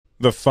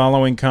The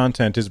following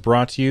content is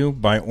brought to you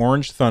by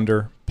Orange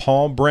Thunder,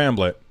 Paul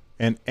Bramblett,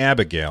 and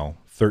Abigail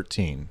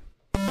 13.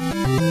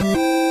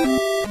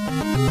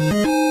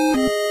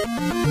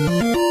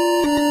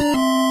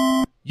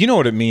 You know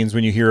what it means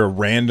when you hear a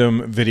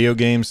random video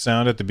game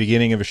sound at the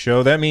beginning of a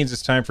show? That means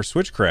it's time for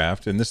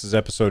Switchcraft, and this is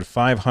episode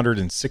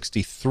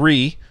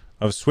 563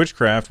 of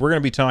Switchcraft. We're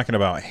going to be talking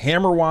about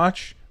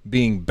Hammerwatch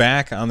being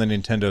back on the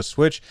Nintendo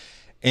Switch.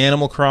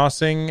 Animal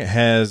Crossing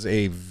has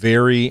a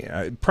very,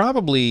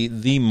 probably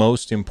the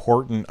most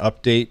important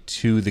update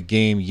to the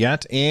game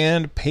yet,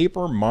 and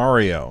Paper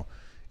Mario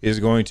is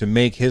going to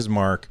make his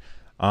mark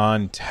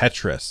on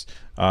Tetris.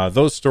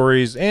 Those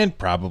stories and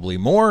probably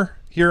more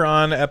here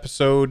on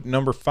episode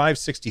number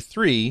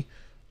 563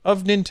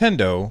 of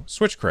Nintendo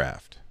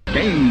Switchcraft.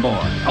 Game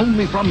Boy,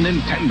 only from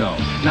Nintendo.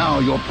 Now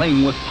you're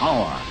playing with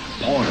power,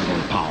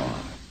 portable power.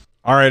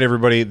 All right,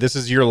 everybody, this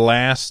is your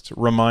last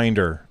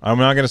reminder. I'm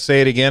not going to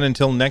say it again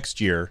until next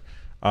year.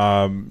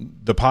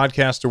 The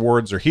podcast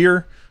awards are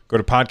here. Go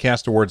to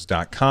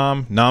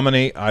podcastawards.com,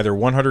 nominate either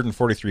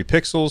 143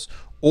 Pixels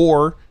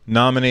or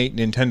nominate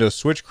Nintendo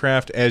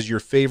Switchcraft as your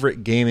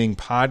favorite gaming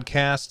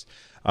podcast.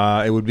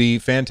 It would be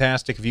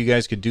fantastic if you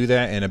guys could do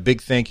that, and a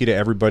big thank you to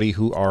everybody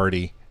who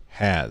already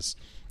has.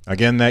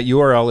 Again, that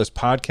URL is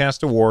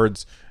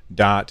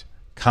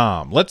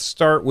podcastawards.com. Let's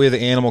start with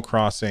Animal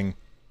Crossing.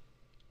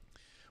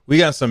 We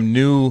got some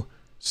new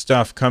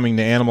stuff coming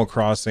to Animal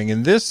Crossing,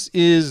 and this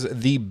is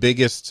the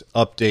biggest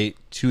update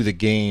to the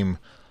game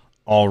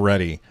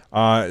already.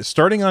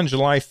 Starting on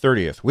July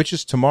 30th, which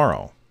is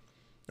tomorrow.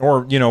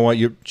 Or, you know what,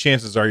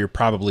 chances are you're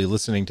probably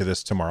listening to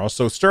this tomorrow.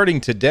 So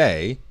starting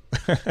today,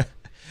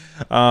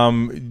 they're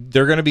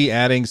going to be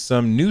adding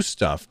some new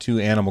stuff to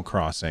Animal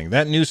Crossing.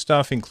 That new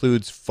stuff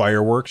includes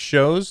fireworks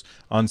shows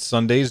on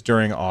Sundays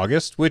during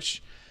August,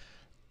 which,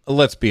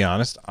 let's be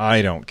honest,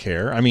 I don't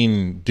care. I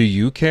mean, do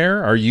you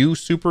care? Are you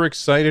super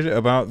excited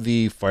about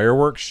the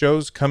fireworks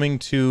shows coming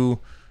to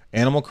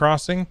Animal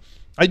Crossing?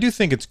 I do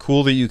think it's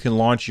cool that you can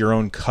launch your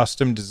own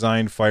custom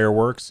designed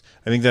fireworks.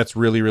 I think that's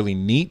really, really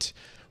neat.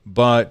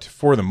 But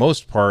for the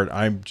most part,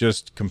 I'm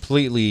just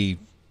completely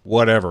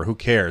whatever. Who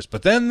cares?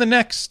 But then the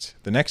next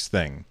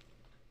thing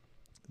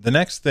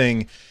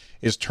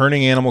is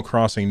turning Animal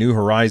Crossing New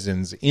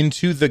Horizons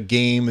into the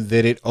game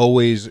that it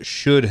always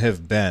should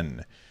have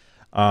been.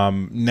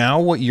 Now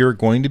what you're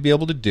going to be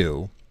able to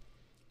do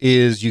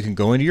is you can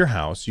go into your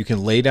house, you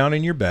can lay down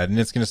in your bed, and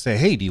it's going to say,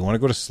 hey, do you want to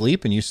go to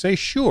sleep? And you say,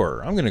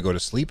 sure, I'm going to go to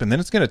sleep. And then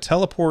it's going to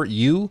teleport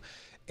you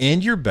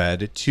and your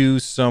bed to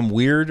some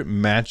weird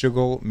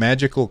magical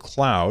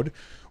cloud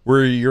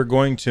where you're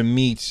going to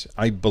meet,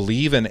 I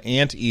believe, an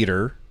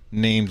anteater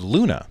named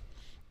Luna.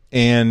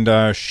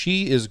 And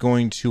she is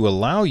going to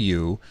allow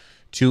you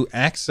to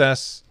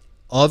access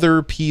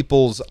other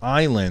people's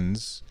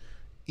islands,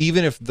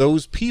 even if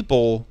those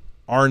people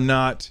are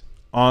not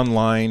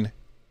online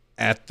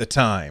at the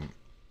time.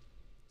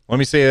 Let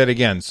me say that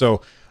again.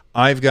 So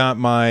I've got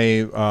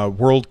my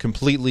world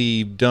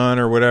completely done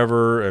or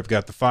whatever. I've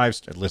got the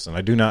 5-star. Listen,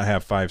 I do not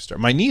have 5-star.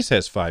 My niece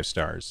has 5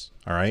 stars.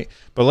 All right.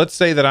 But let's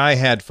say that I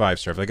had 5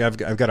 stars. Like I've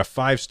got a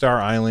 5-star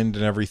island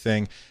and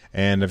everything,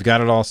 and I've got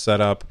it all set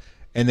up.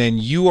 And then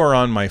you are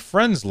on my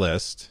friends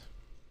list.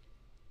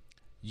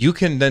 You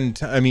can then,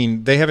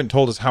 they haven't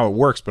told us how it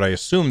works, but I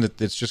assume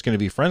that it's just going to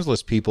be friends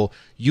list people.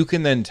 You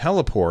can then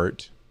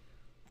teleport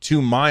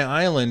to my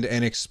island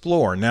and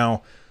explore.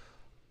 Now,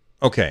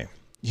 okay,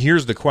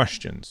 here's the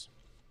questions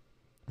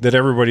that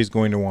everybody's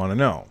going to want to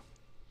know.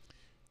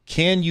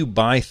 Can you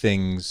buy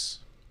things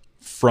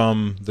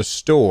from the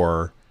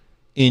store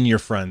in your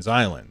friends'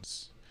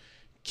 islands?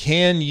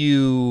 Can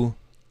you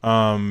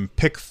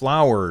pick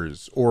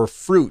flowers or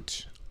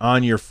fruit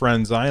on your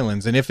friends'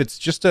 islands? And if it's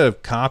just a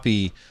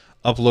copy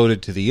uploaded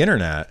to the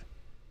internet,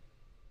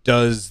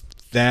 does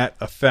that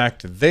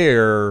affect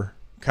their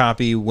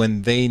copy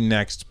when they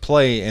next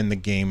play and the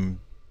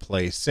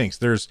gameplay syncs?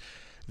 There's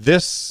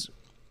this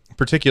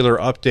particular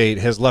update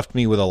has left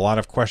me with a lot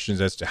of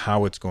questions as to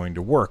how it's going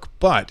to work,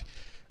 but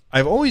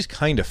I've always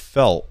kind of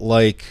felt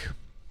like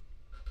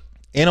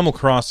Animal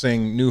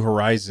Crossing New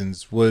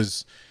Horizons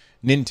was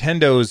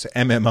Nintendo's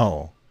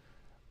MMO.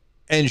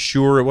 And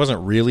sure, it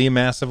wasn't really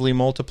massively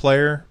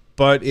multiplayer,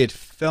 but it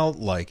felt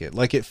like it.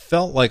 Like it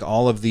felt like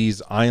all of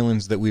these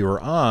islands that we were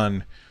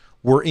on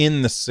were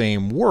in the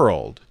same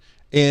world.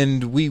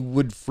 And we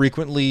would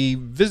frequently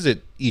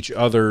visit each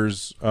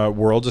other's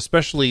worlds,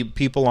 especially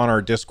people on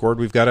our Discord.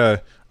 We've got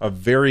a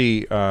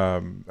very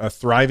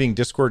thriving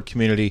Discord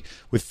community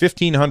with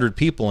 1,500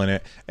 people in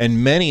it,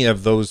 and many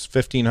of those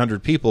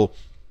 1,500 people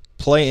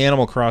play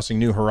Animal Crossing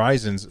New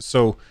Horizons.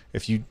 So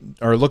if you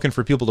are looking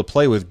for people to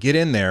play with, get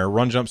in there.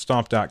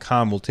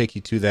 RunJumpStomp.com will take you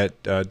to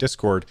that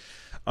Discord.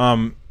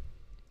 But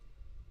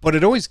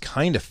it always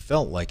kind of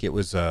felt like it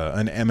was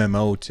an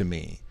MMO to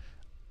me,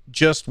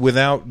 just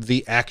without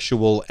the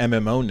actual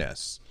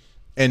MMO-ness.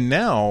 And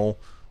now,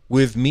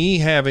 with me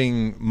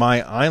having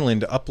my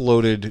island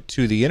uploaded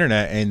to the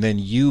internet and then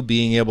you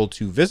being able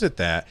to visit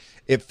that,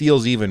 it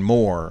feels even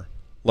more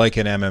like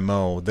an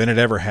MMO than it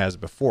ever has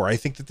before. I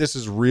think that this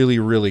is really,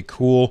 really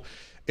cool.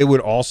 It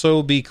would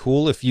also be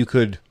cool if you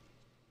could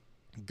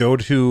go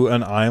to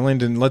an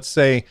island and, let's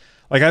say,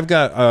 like, I've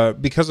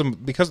got because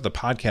of the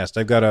podcast,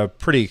 I've got a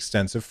pretty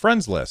extensive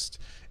friends list.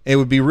 It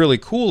would be really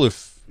cool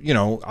if,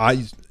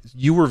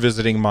 you were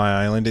visiting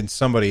my island and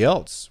somebody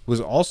else was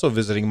also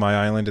visiting my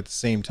island at the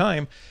same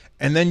time,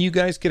 and then you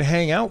guys could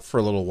hang out for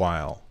a little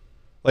while.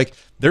 Like,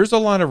 there's a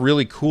lot of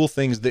really cool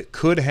things that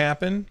could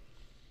happen.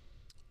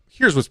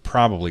 Here's what's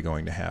probably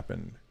going to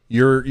happen.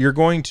 You're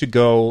going to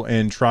go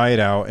and try it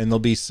out, and there'll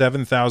be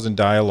 7,000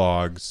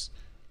 dialogues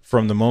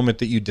from the moment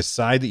that you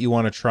decide that you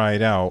want to try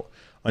it out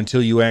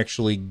until you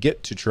actually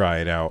get to try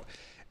it out.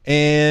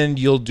 And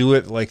you'll do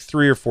it like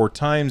 3 or 4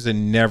 times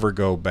and never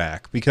go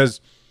back. Because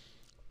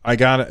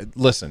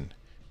listen,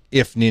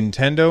 if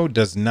Nintendo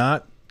does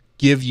not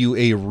give you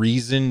a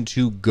reason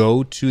to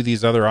go to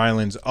these other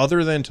islands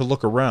other than to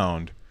look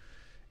around,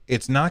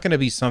 it's not going to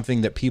be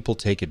something that people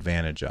take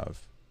advantage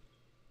of.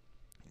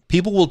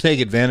 People will take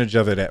advantage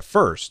of it at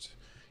first.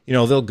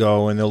 They'll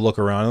go and they'll look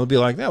around and they'll be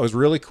like, that was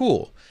really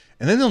cool.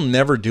 And then they'll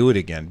never do it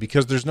again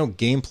because there's no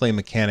gameplay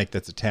mechanic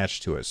that's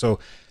attached to it. So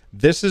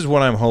this is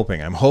what I'm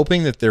hoping. I'm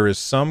hoping that there is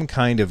some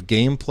kind of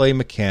gameplay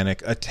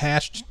mechanic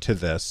attached to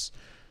this.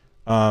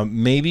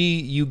 Maybe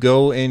you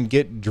go and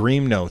get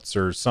dream notes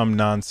or some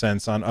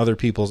nonsense on other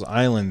people's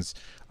islands.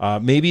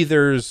 Maybe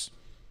there's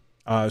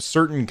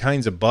certain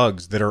kinds of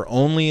bugs that are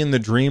only in the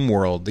dream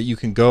world that you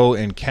can go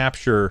and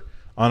capture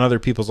on other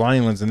people's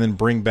islands and then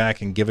bring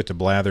back and give it to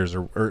Blathers.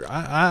 Or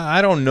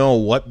I don't know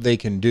what they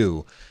can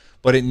do,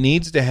 but it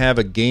needs to have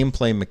a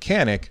gameplay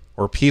mechanic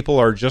or people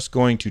are just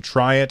going to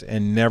try it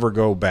and never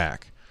go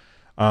back.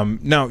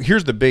 Now,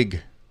 here's the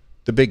big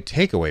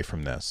takeaway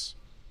from this.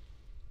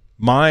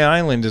 My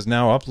island is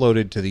now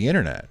uploaded to the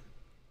internet.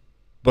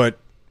 But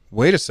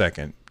wait a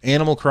second.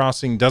 Animal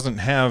Crossing doesn't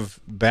have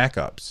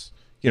backups.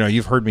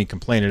 You've heard me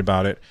complaining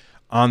about it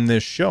on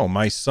this show.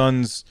 My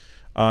son's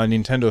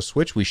Nintendo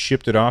Switch, we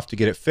shipped it off to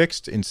get it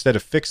fixed. Instead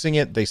of fixing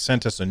it, they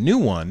sent us a new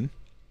one.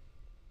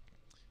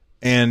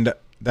 And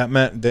that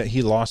meant that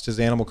he lost his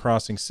Animal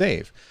Crossing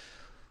save.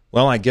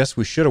 Well, I guess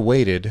we should have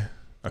waited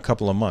a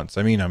couple of months.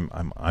 I mean,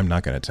 I'm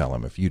not going to tell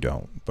him if you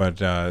don't,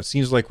 but it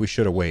seems like we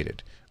should have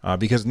waited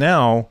because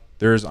now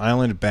there's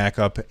island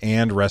backup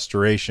and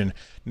restoration.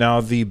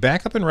 Now, the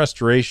backup and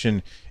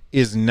restoration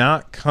is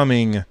not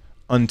coming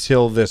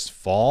until this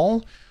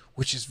fall,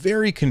 which is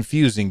very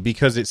confusing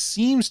because it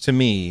seems to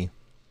me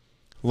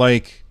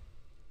like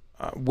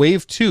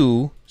Wave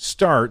 2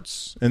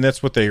 starts, and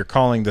that's what they are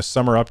calling the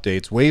summer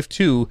updates. Wave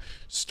 2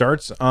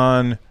 starts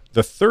on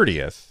the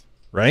 30th,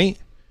 right?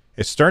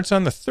 It starts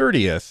on the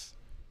 30th.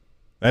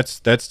 That's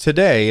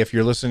today if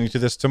you're listening to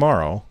this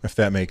tomorrow, if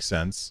that makes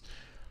sense.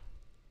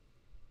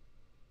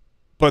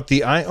 But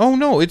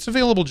it's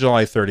available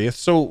July 30th.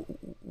 So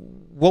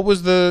what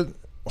was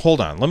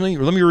hold on. Let me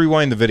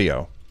rewind the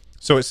video.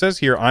 So it says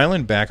here,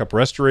 Island Backup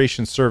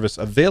Restoration Service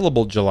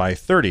available July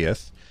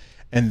 30th.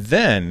 And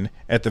then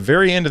at the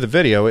very end of the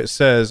video, it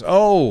says,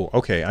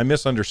 I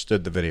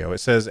misunderstood the video. It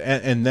says,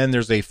 and then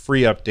there's a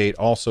free update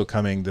also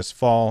coming this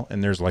fall.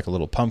 And there's like a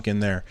little pumpkin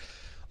there.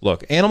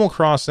 Look, Animal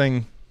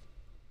Crossing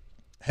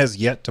has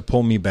yet to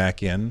pull me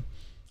back in.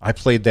 I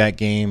played that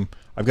game.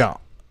 I've got a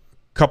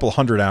couple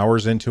hundred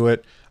hours into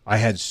it. I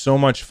had so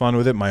much fun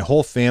with it. My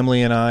whole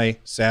family and I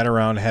sat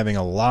around having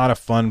a lot of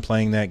fun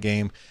playing that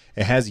game.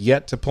 It has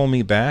yet to pull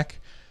me back.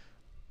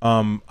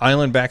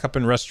 Island Backup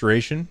and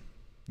Restoration,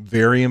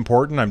 very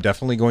important. I'm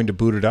definitely going to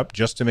boot it up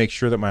just to make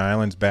sure that my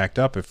island's backed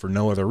up, if for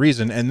no other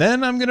reason. And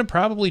then I'm going to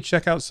probably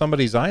check out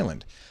somebody's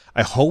island.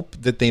 I hope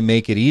that they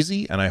make it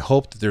easy, and I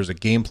hope that there's a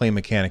gameplay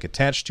mechanic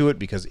attached to it,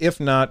 because if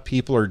not,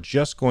 people are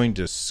just going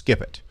to skip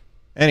it.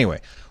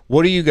 Anyway,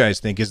 what do you guys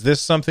think? Is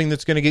this something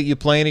that's going to get you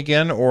playing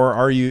again, or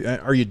are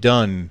you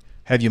done?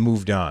 Have you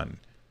moved on?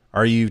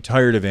 Are you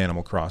tired of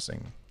Animal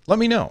Crossing? Let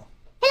me know.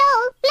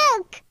 Hello,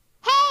 look.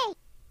 Hey,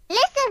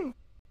 listen.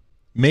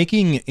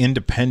 Making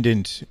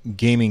independent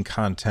gaming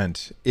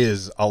content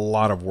is a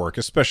lot of work,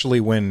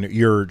 especially when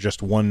you're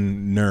just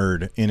one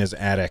nerd in his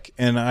attic.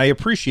 And I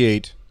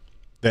appreciate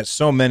that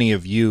so many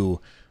of you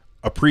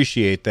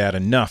appreciate that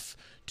enough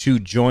to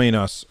join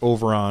us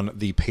over on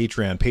the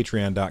Patreon,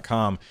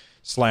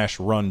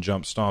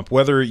 patreon.com/runjumpstomp.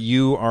 Whether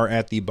you are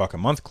at the Buck a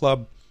Month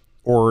Club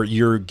or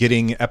you're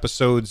getting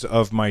episodes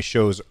of my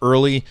shows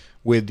early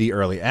with the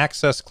Early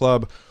Access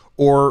Club,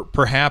 or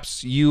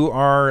perhaps you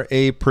are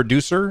a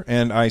producer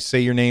and I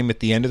say your name at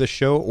the end of the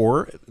show,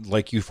 or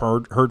like you've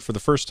heard for the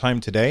first time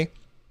today,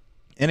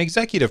 an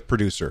executive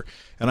producer,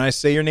 and I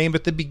say your name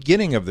at the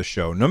beginning of the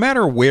show. No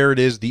matter where it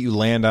is that you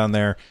land on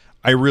there,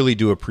 I really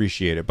do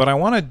appreciate it. But I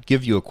want to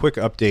give you a quick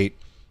update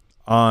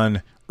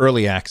on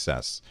Early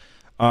Access.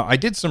 I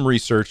did some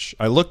research.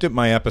 I looked at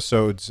my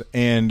episodes,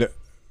 and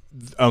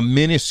a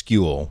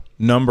minuscule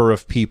number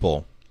of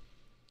people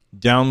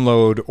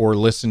download or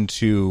listen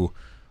to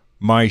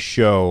my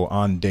show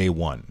on day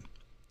one.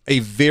 A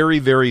very,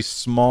 very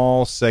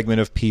small segment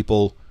of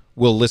people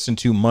will listen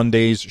to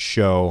Monday's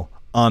show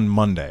on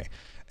Monday.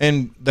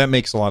 And that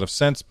makes a lot of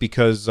sense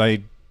because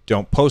I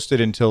don't post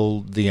it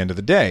until the end of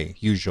the day,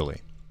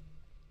 usually.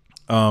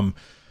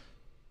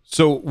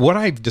 So what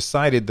I've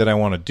decided that I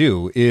want to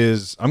do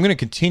is I'm going to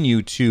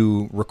continue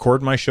to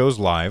record my shows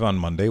live on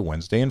Monday,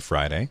 Wednesday, and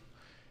Friday.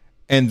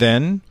 And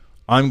then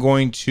I'm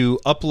going to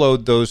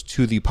upload those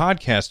to the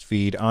podcast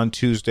feed on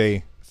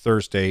Tuesday,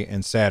 Thursday,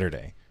 and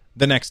Saturday,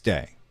 the next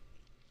day.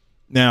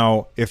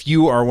 Now, if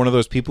you are one of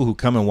those people who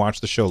come and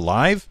watch the show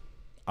live,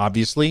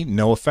 obviously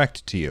no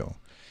effect to you.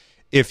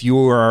 If you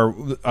are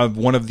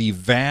one of the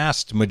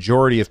vast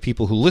majority of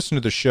people who listen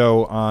to the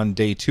show on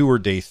day 2 or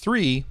day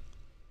 3,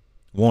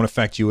 won't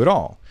affect you at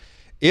all.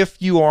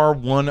 If you are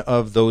one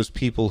of those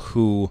people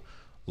who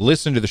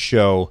listen to the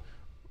show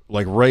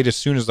like right as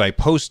soon as I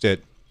post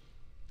it,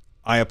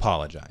 I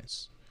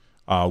apologize.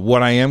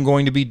 What I am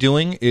going to be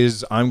doing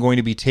is I'm going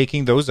to be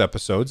taking those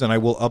episodes and I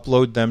will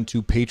upload them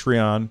to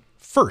Patreon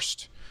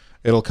first.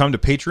 It'll come to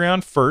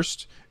Patreon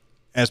first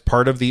as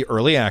part of the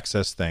early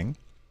access thing.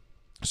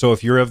 So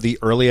if you're of the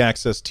early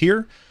access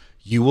tier,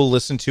 you will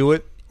listen to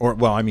it,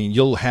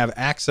 you'll have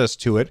access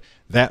to it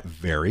that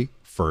very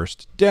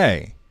first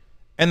day.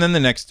 And then the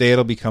next day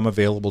it'll become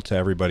available to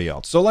everybody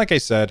else. So like I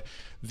said,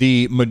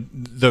 the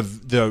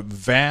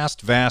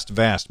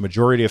vast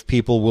majority of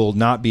people will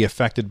not be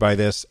affected by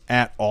this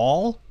at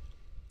all.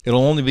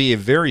 It'll only be a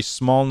very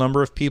small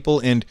number of people.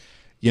 And,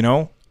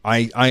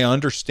 I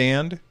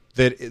understand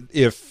that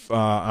if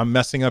I'm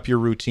messing up your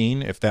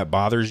routine, if that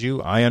bothers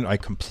you, I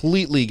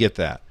completely get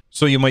that.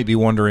 So you might be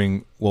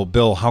wondering, well,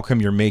 Bill, how come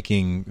you're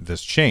making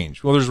this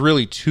change? Well, there's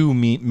really two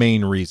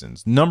main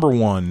reasons. Number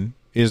one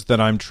is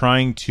that I'm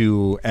trying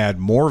to add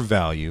more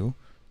value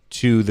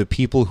to the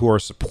people who are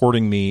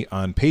supporting me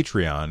on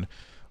Patreon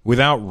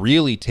without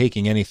really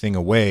taking anything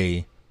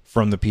away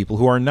from the people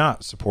who are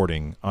not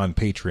supporting on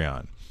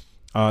Patreon.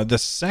 The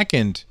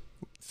second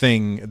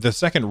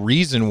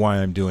reason why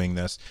I'm doing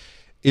this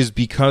is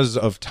because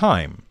of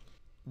time.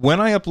 When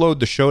I upload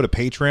the show to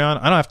Patreon,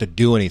 I don't have to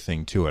do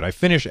anything to it. I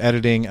finish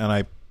editing and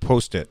I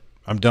post it.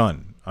 I'm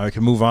done. I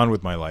can move on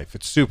with my life.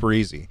 It's super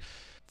easy.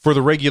 For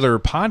the regular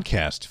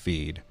podcast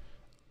feed,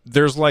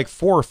 there's like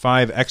 4 or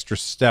 5 extra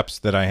steps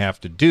that I have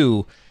to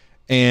do,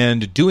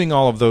 and doing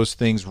all of those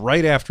things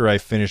right after I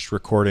finish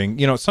recording,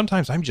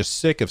 sometimes I'm just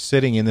sick of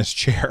sitting in this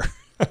chair.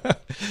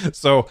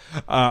 So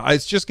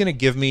it's just going to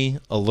give me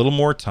a little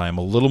more time,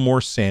 a little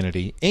more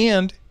sanity,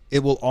 and it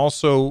will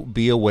also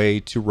be a way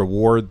to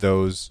reward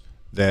those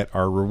that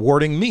are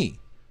rewarding me.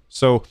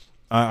 So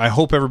I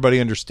hope everybody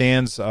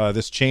understands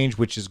this change,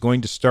 which is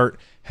going to start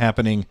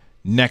happening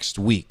next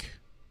week.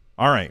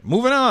 All right,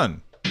 moving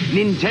on.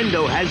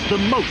 Nintendo has the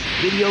most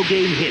video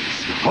game hits.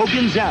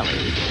 Hogan's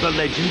Alley, The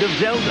Legend of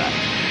Zelda,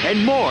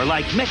 and more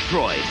like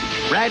Metroid,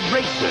 Rad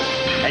Racer.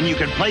 And you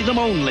can play them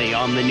only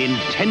on the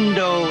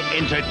Nintendo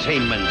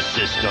Entertainment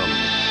System.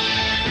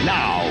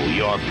 Now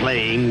you're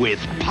playing with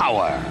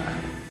power.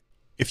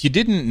 If you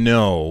didn't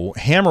know,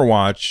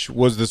 Hammerwatch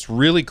was this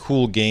really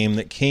cool game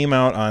that came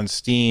out on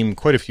Steam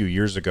quite a few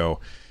years ago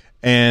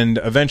and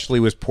eventually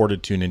was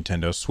ported to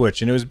Nintendo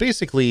Switch. And it was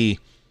basically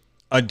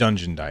a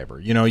dungeon diver.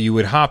 You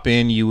would hop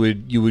in,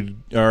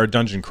 or a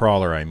dungeon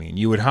crawler,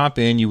 you would hop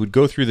in, you would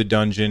go through the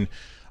dungeon,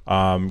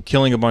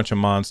 killing a bunch of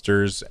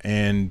monsters,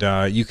 and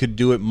you could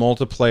do it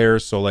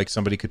multiplayer. So like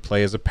somebody could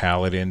play as a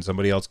paladin,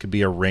 somebody else could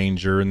be a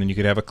ranger, and then you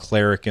could have a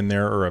cleric in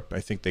there, or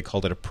I think they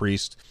called it a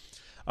priest.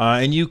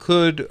 And you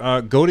could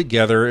go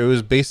together. It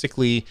was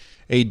basically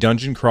a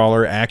dungeon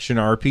crawler action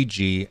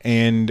RPG,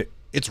 and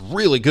it's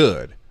really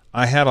good.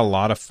 I had a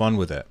lot of fun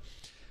with it.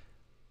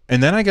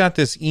 And then I got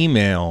this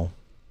email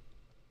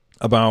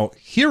about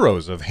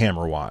Heroes of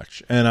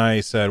Hammerwatch, and I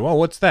said, well,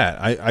 what's that?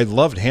 I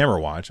loved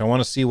Hammerwatch. I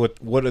want to see what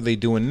are they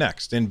doing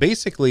next. And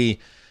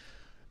basically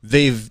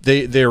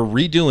they're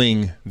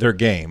redoing their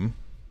game,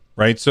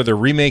 right? So they're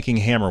remaking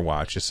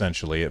Hammerwatch,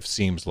 essentially, it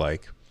seems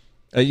like.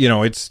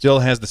 It still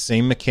has the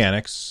same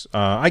mechanics.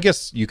 I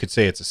guess you could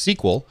say it's a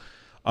sequel.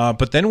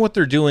 But then what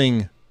they're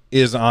doing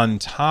is, on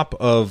top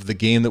of the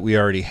game that we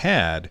already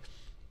had,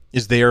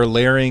 is they are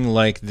layering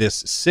like this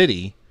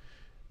city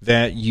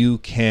that you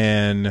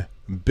can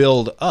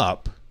build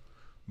up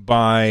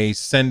by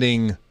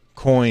sending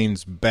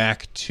coins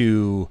back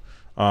to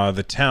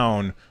the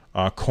town,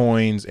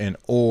 coins and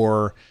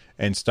ore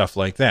and stuff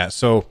like that.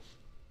 So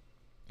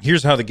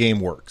here's how the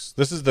game works.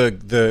 This is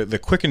the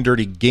quick and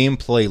dirty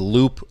gameplay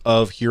loop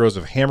of Heroes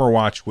of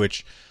Hammerwatch,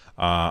 which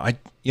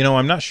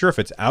I'm not sure if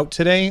it's out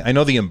today. I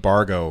know the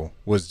embargo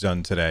was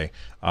done today,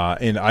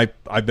 and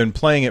I've been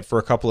playing it for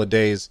a couple of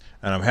days,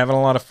 and I'm having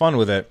a lot of fun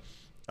with it.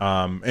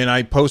 And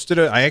I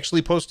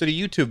actually posted a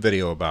YouTube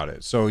video about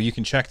it, so you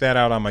can check that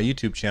out on my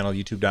YouTube channel,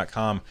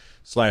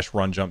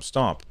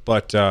 youtube.com/runjumpstomp.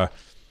 But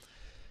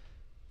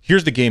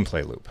here's the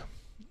gameplay loop.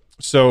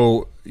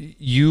 So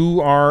you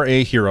are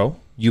a hero.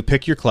 You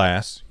pick your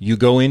class, you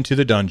go into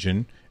the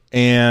dungeon,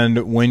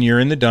 and when you're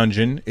in the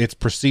dungeon, it's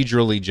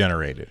procedurally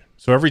generated.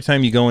 So every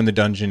time you go in the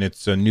dungeon,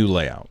 it's a new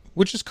layout,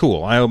 which is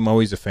cool. I'm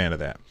always a fan of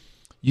that.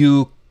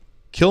 You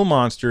kill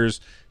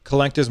monsters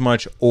collect as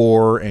much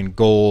ore and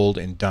gold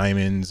and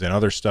diamonds and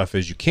other stuff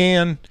as you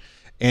can,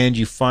 and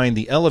you find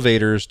the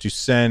elevators to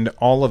send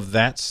all of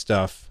that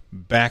stuff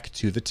back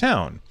to the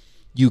town.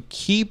 You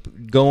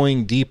keep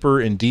going deeper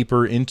and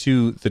deeper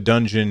into the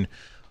dungeon,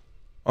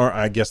 or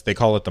I guess they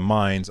call it the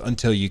mines,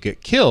 until you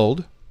get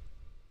killed,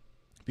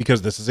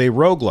 because this is a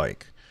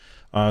roguelike.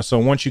 So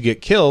once you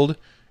get killed,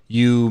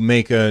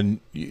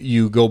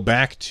 you go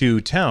back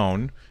to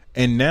town,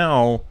 and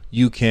now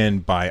you can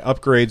buy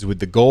upgrades with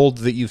the gold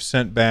that you've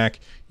sent back.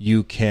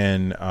 You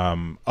can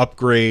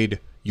upgrade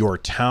your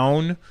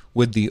town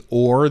with the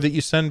ore that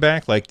you send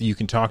back. Like, you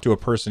can talk to a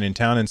person in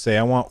town and say,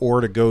 I want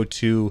ore to go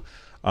to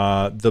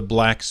the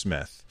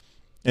blacksmith.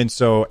 And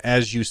so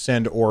as you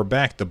send ore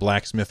back, the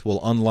blacksmith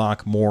will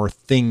unlock more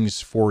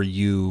things for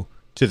you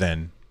to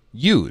then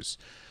use.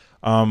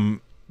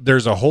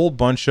 There's a whole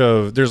bunch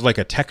of, there's like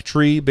a tech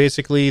tree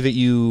basically that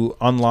you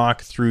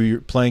unlock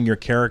through playing your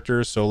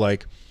character. So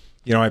like,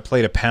 I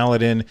played a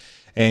paladin,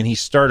 and he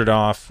started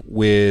off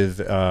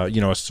with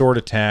a sword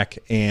attack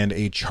and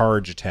a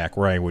charge attack,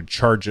 where I would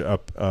charge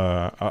up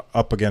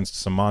against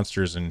some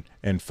monsters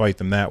and fight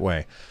them that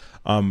way.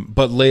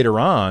 But later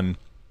on,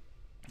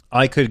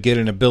 I could get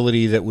an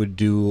ability that would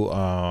do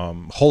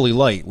Holy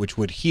Light, which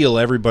would heal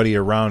everybody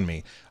around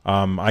me.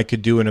 I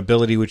could do an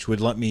ability which would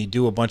let me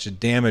do a bunch of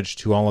damage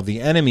to all of the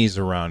enemies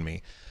around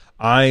me.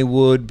 I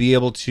would be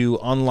able to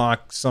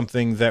unlock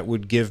something that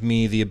would give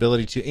me the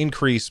ability to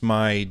increase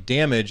my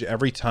damage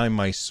every time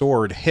my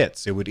sword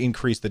hits. It would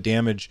increase the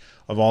damage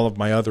of all of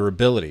my other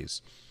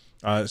abilities.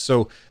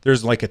 So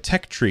there's like a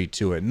tech tree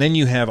to it. And then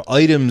you have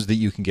items that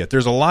you can get.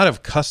 There's a lot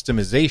of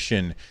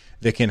customization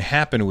that can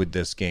happen with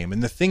this game.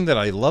 And the thing that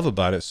I love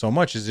about it so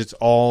much is it's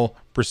all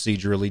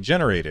procedurally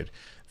generated.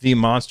 The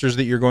monsters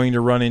that you're going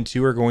to run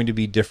into are going to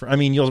be different. I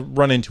mean, you'll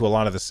run into a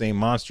lot of the same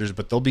monsters,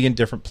 but they'll be in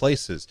different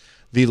places.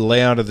 The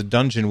layout of the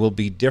dungeon will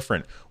be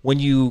different. When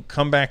you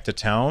come back to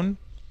town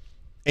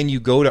and you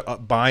go to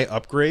buy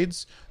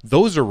upgrades,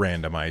 those are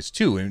randomized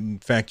too. In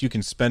fact, you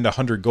can spend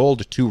 100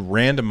 gold to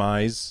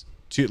randomize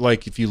to,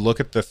 like, if you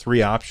look at the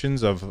 3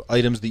 options of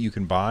items that you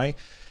can buy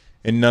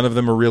and none of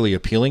them are really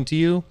appealing to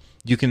you,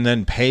 you can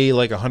then pay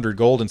like 100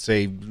 gold and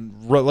say,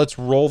 let's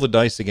roll the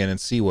dice again and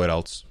see what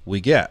else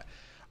we get.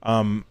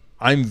 I'm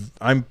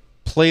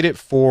played it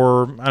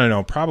for, I don't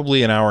know,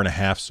 probably an hour and a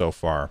half so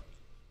far.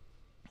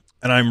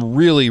 And I'm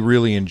really,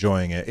 really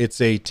enjoying it.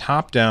 It's a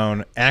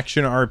top-down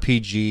action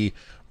RPG,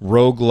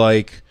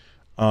 roguelike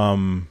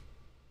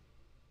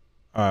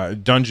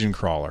dungeon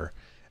crawler.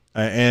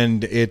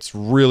 And it's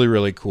really,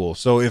 really cool.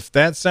 So if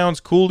that sounds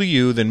cool to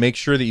you, then make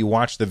sure that you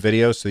watch the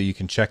video so you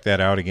can check that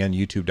out again,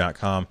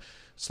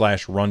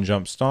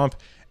 youtube.com/runjumpstomp.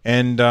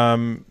 And,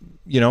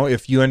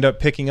 if you end up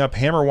picking up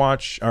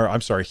Heroes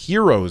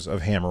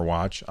of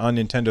Hammerwatch on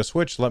Nintendo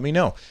Switch, let me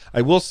know.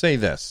 I will say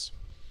this.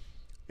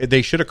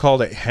 They should have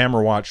called it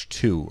Hammerwatch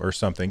 2 or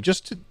something,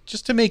 just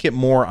to make it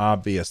more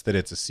obvious that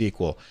it's a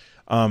sequel.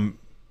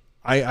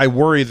 I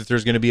worry that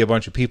there's going to be a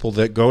bunch of people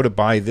that go to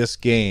buy this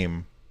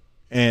game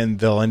and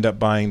they'll end up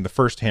buying the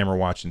first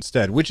Hammerwatch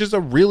instead, which is a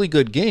really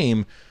good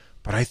game,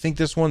 but I think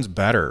this one's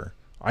better.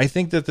 I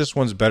think that this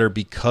one's better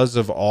because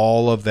of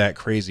all of that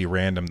crazy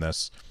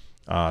randomness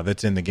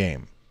that's in the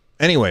game.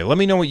 Anyway, let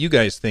me know what you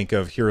guys think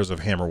of Heroes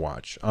of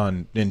Hammerwatch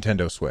on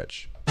Nintendo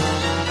Switch.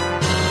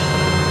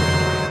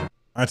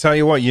 I tell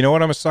you what, you know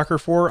what I'm a sucker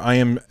for? I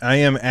am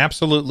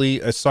absolutely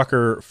a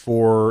sucker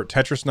for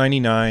Tetris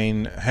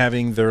 99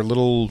 having their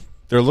little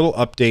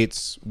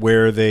updates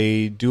where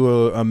they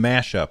do a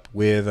mashup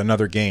with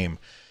another game.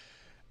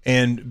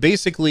 And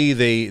basically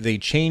they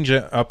change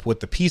up what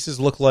the pieces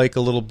look like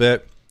a little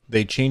bit.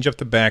 They change up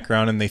the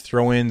background and they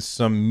throw in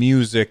some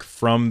music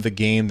from the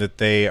game that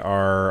they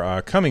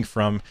are coming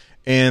from.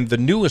 And the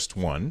newest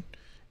one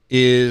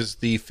is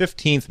the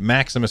 15th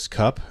Maximus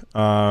Cup,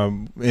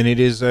 and it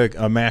is a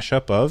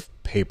mashup of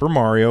Paper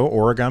Mario,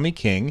 Origami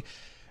King,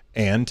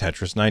 and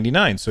Tetris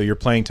 99. So you're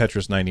playing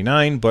Tetris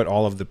 99, but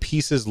all of the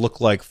pieces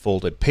look like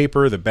folded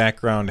paper. The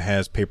background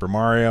has Paper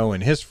Mario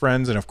and his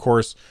friends, and of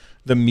course,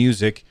 the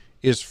music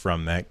is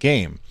from that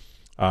game.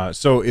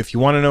 So if you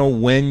want to know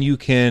when you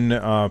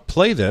can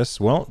play this,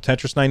 well,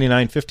 Tetris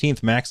 99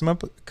 15th Maximum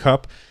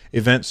Cup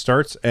event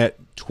starts at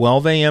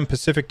 12 a.m.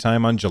 Pacific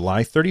time on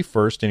July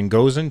 31st and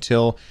goes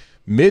until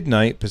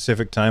midnight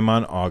Pacific time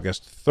on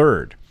August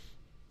 3rd.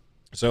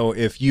 So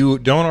if you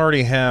don't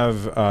already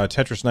have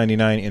Tetris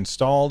 99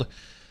 installed,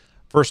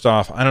 first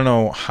off, I don't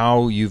know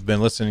how you've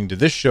been listening to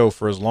this show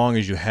for as long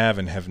as you have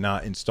and have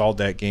not installed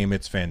that game.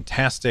 It's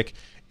fantastic.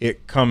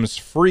 It comes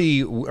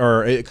free,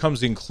 or it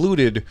comes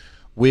included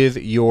with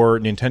your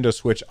Nintendo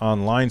Switch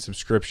Online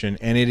subscription,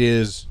 and it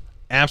is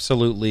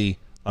absolutely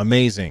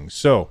amazing.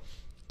 So,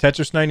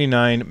 Tetris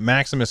 99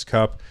 Maximus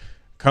Cup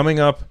coming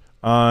up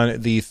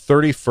on the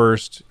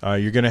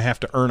 31st. You're going to have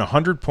to earn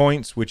 100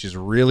 points, which is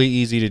really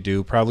easy to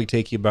do. Probably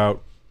take you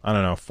about,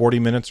 40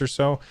 minutes or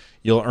so.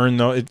 You'll earn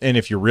those, and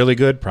if you're really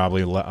good,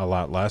 probably a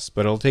lot less,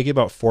 but it'll take you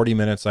about 40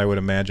 minutes, I would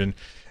imagine.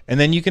 And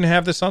then you can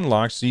have this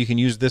unlocked so you can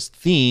use this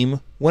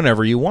theme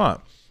whenever you want.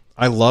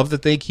 I love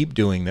that they keep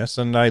doing this,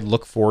 and I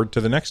look forward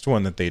to the next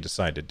one that they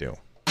decide to do.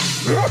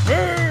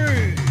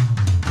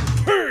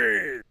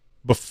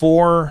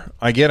 Before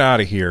I get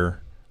out of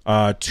here,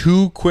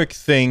 2 quick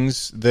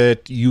things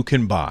that you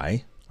can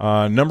buy.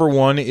 Number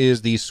one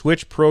is the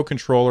Switch Pro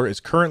controller is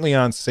currently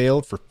on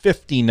sale for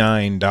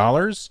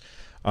 $59.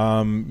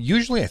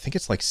 Usually I think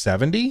it's like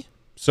 $70,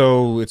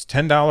 so it's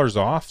 $10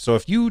 off. So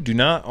if you do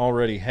not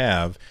already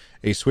have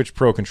a Switch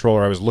Pro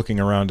controller, I was looking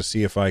around to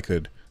see if I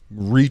could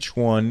reach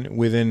one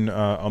within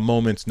a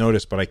moment's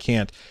notice, but I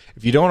can't.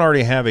 If you don't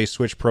already have a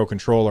Switch Pro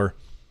controller,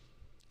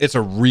 it's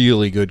a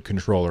really good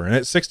controller, and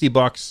at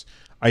 $60,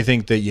 I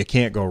think that you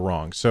can't go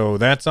wrong. So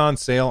that's on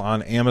sale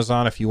on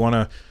Amazon. If you want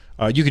to,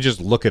 you can just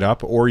look it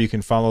up, or you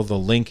can follow the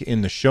link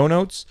in the show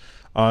notes.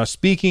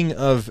 Speaking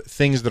of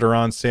things that are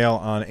on sale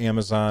on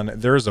Amazon,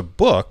 there's a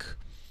book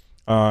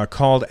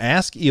called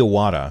Ask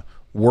Iwata: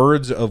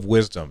 Words of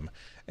Wisdom.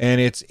 And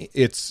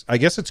it's I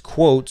guess it's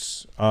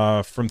quotes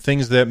from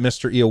things that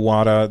Mr.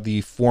 Iwata,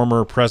 the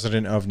former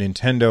president of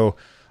Nintendo,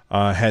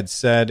 had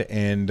said.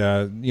 And,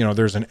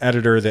 there's an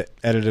editor that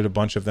edited a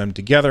bunch of them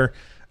together.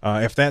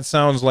 If that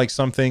sounds like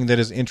something that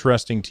is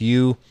interesting to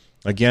you,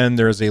 again,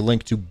 there's a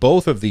link to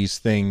both of these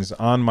things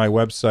on my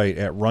website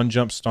at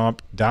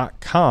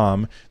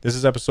runjumpstomp.com. This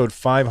is episode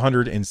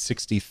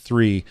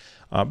 563.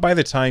 By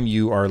the time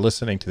you are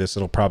listening to this,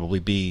 it'll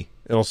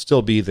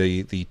still be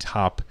the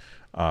top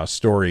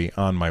story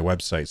on my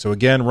website. So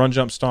again,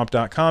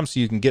 runjumpstomp.com, so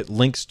you can get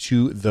links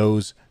to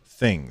those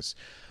things.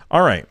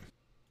 All right.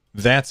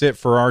 That's it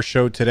for our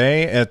show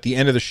today. At the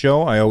end of the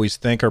show, I always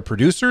thank our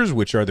producers,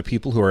 which are the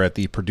people who are at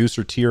the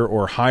producer tier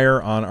or higher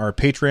on our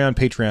Patreon,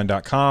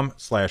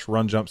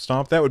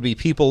 patreon.com/runjumpstomp. That would be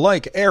people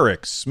like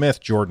Eric,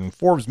 Smith, Jordan,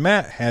 Forbes,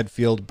 Matt,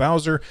 Hadfield,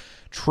 Bowser,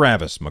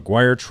 Travis,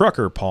 McGuire,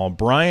 Trucker, Paul,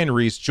 Brian,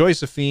 Reese,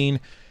 Josephine,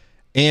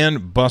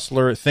 and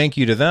Bustler. Thank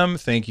you to them.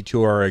 Thank you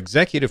to our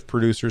executive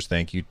producers.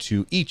 Thank you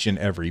to each and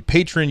every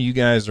patron. You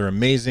guys are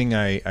amazing.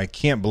 I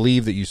can't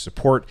believe that you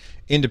support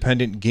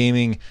independent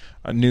gaming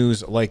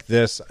news like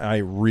this. I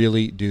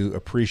really do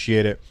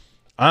appreciate it.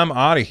 I'm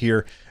out of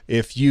here.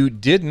 If you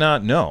did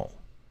not know,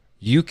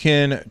 you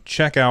can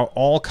check out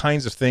all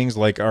kinds of things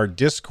like our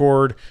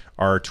Discord,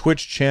 our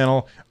Twitch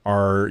channel,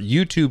 our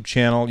YouTube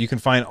channel. You can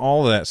find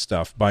all of that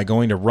stuff by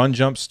going to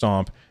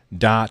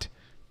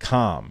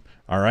runjumpstomp.com.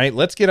 All right,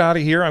 let's get out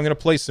of here. I'm going to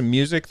play some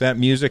music. That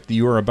music that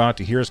you are about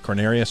to hear is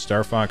Corneria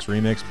Star Fox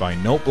Remix by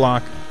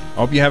Noteblock. I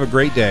hope you have a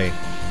great day.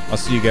 I'll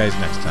see you guys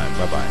next time.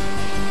 Bye-bye.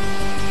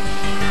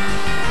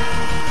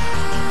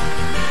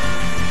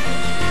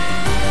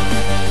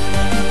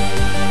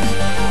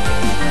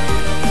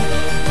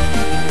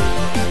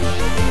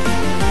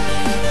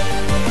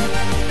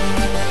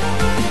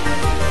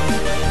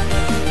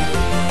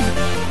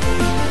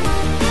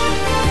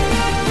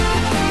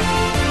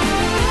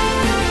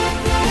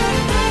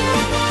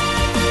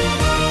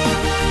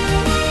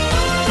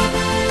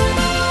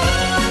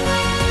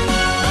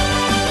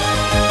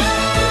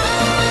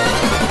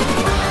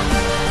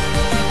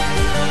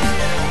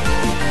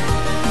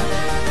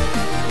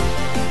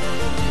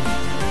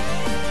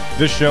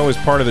 This show is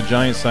part of the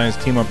Giant Science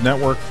Team Up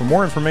Network. For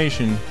more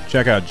information,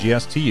 check out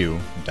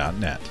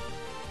gstu.net.